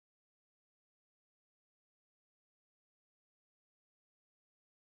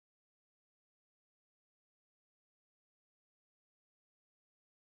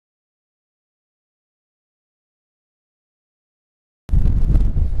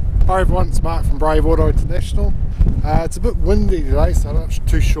Hi everyone, it's Mark from Brave Auto International. It's a bit windy today, so I'm not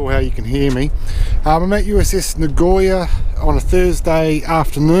too sure how you can hear me. I'm at USS Nagoya on a Thursday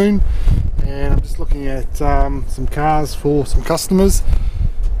afternoon, and I'm just looking at some cars for some customers.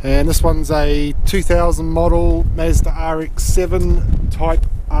 And this one's a 2000 model Mazda RX7 Type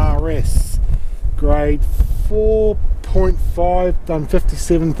RS, grade 4.5, done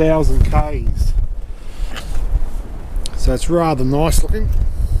 57,000 Ks. So it's rather nice looking.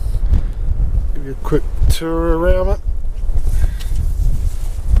 Give you a quick tour around it.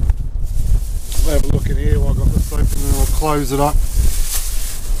 We'll have a look in here while I've got this open, and I'll close it up.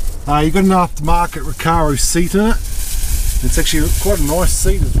 You've got an aftermarket Recaro seat in it. It's actually quite a nice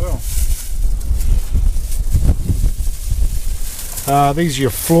seat as well. These are your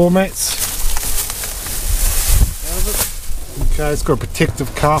floor mats. Okay, it's got a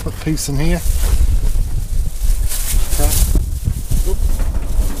protective carpet piece in here.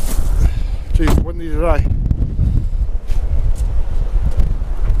 Geez, windy today.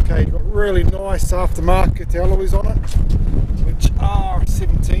 Okay, you've got really nice aftermarket alloys on it, which are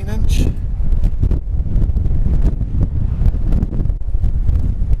 17-inch.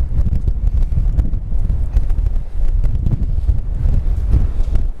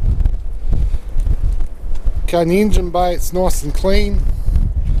 Okay, in the engine bay it's nice and clean.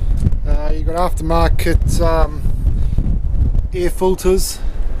 You've got aftermarket air filters.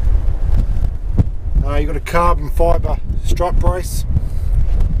 You've got a carbon fibre strut brace.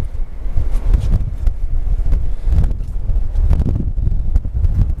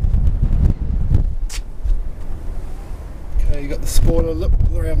 Okay, you've got the spoiler lip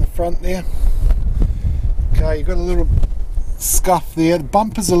around the front there. Okay, you've got a little scuff there. The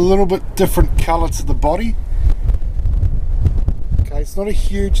bumper's a little bit different colour to the body. Okay, it's not a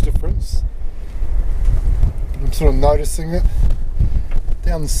huge difference, but I'm sort of noticing it.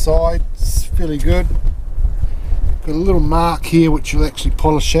 Down the side, it's fairly good. Got a little mark here which you'll actually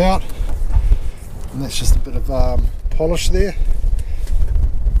polish out, and that's just a bit of polish there.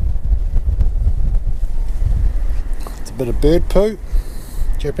 It's a bit of bird poo,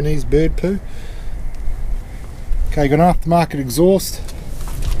 Japanese bird poo. Okay, you've got an aftermarket exhaust.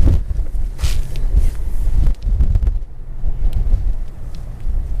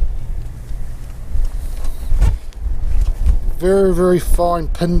 Very fine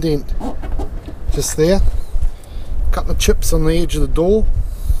pin dent just there. A couple of chips on the edge of the door.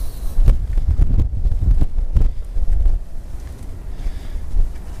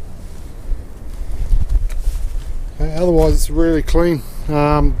 Okay, otherwise it's really clean.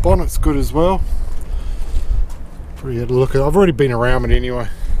 Bonnet's good as well. Probably had a look at it. I've already been around it anyway.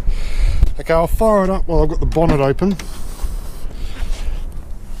 Okay, I'll fire it up while I've got the bonnet open.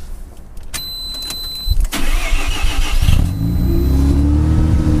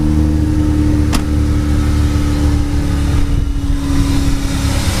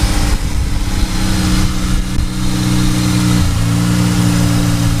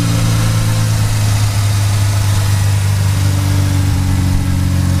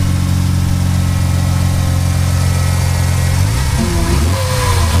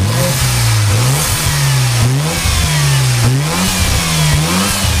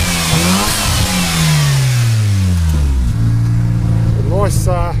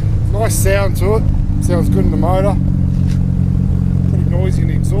 Nice sound to it. Sounds good in the motor. Pretty noisy in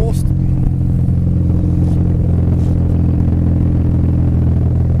the exhaust.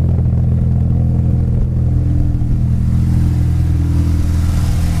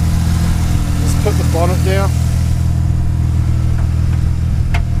 Just put the bonnet down.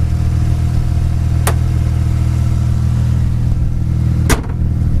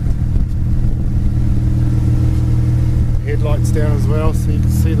 Headlights down as well, so you can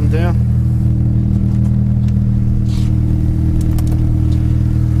see them down.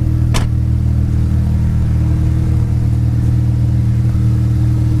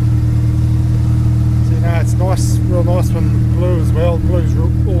 So you know, it's nice, real nice one, blue as well. Blue's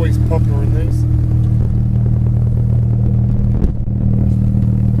always popular in these.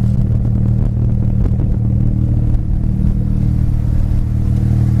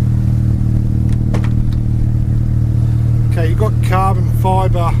 Okay, you've got carbon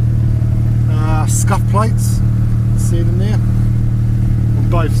fibre scuff plates, see it in there, on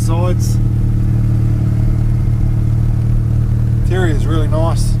both sides. Interior is really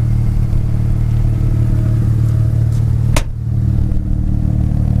nice.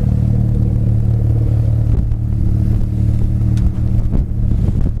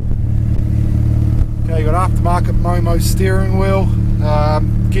 Okay, you've got aftermarket Momo steering wheel,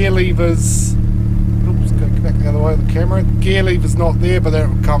 gear levers. Oops, go back out of the way of the camera. The gear lever's not there, but that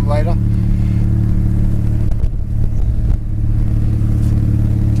will come later.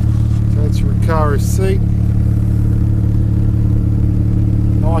 So that's your Recaro seat.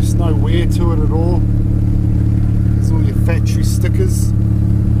 Nice, no wear to it at all. There's all your factory stickers.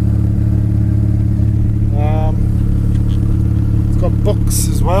 It's got books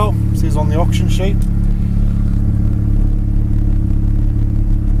as well, it says on the auction sheet.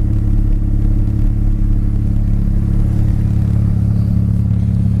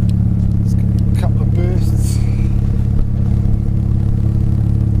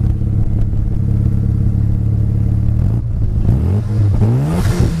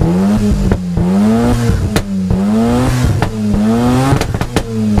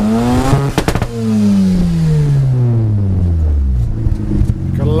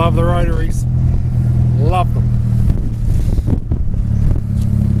 Love the rotaries, love them.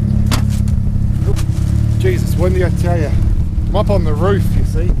 Oop, Jesus, windy I tell you. I'm up on the roof, you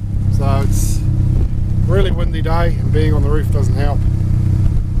see, so it's a really windy day and being on the roof doesn't help.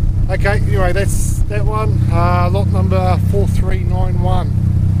 Okay, anyway, that's that one, lot number 4391.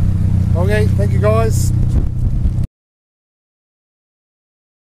 Okay, thank you guys.